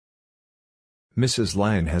Mrs.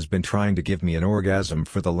 Lion has been trying to give me an orgasm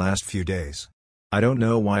for the last few days. I don't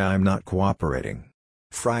know why I'm not cooperating.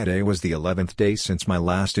 Friday was the 11th day since my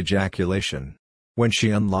last ejaculation. When she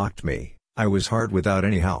unlocked me, I was hard without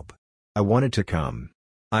any help. I wanted to come.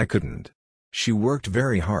 I couldn't. She worked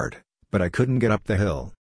very hard, but I couldn't get up the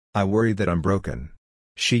hill. I worry that I'm broken.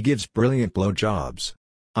 She gives brilliant blowjobs.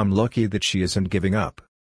 I'm lucky that she isn't giving up.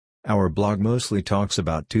 Our blog mostly talks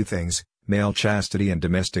about two things, male chastity and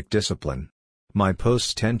domestic discipline. My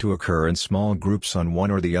posts tend to occur in small groups on one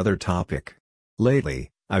or the other topic. Lately,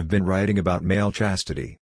 I've been writing about male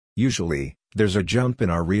chastity. Usually, there's a jump in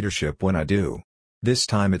our readership when I do. This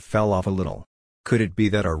time it fell off a little. Could it be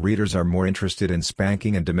that our readers are more interested in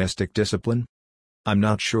spanking and domestic discipline? I'm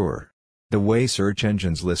not sure. The way search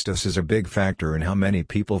engines list us is a big factor in how many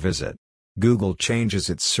people visit. Google changes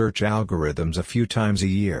its search algorithms a few times a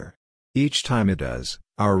year. Each time it does,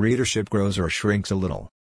 our readership grows or shrinks a little.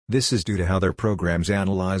 This is due to how their programs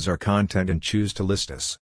analyze our content and choose to list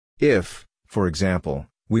us. If, for example,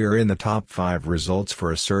 we are in the top 5 results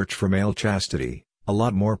for a search for male chastity, a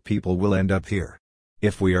lot more people will end up here.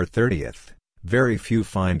 If we are 30th, very few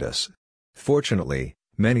find us. Fortunately,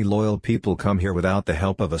 many loyal people come here without the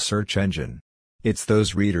help of a search engine. It's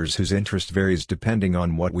those readers whose interest varies depending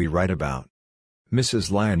on what we write about.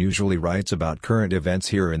 Mrs. Lion usually writes about current events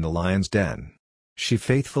here in the Lion's Den. She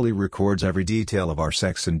faithfully records every detail of our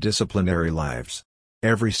sex and disciplinary lives.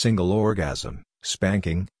 Every single orgasm,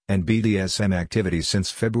 spanking, and BDSM activity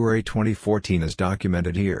since February 2014 is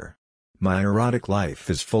documented here. My erotic life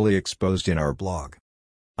is fully exposed in our blog.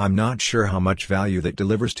 I'm not sure how much value that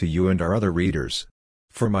delivers to you and our other readers.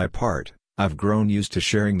 For my part, I've grown used to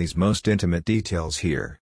sharing these most intimate details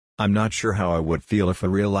here. I'm not sure how I would feel if a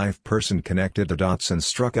real-life person connected the dots and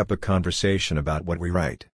struck up a conversation about what we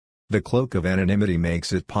write. The cloak of anonymity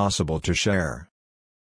makes it possible to share.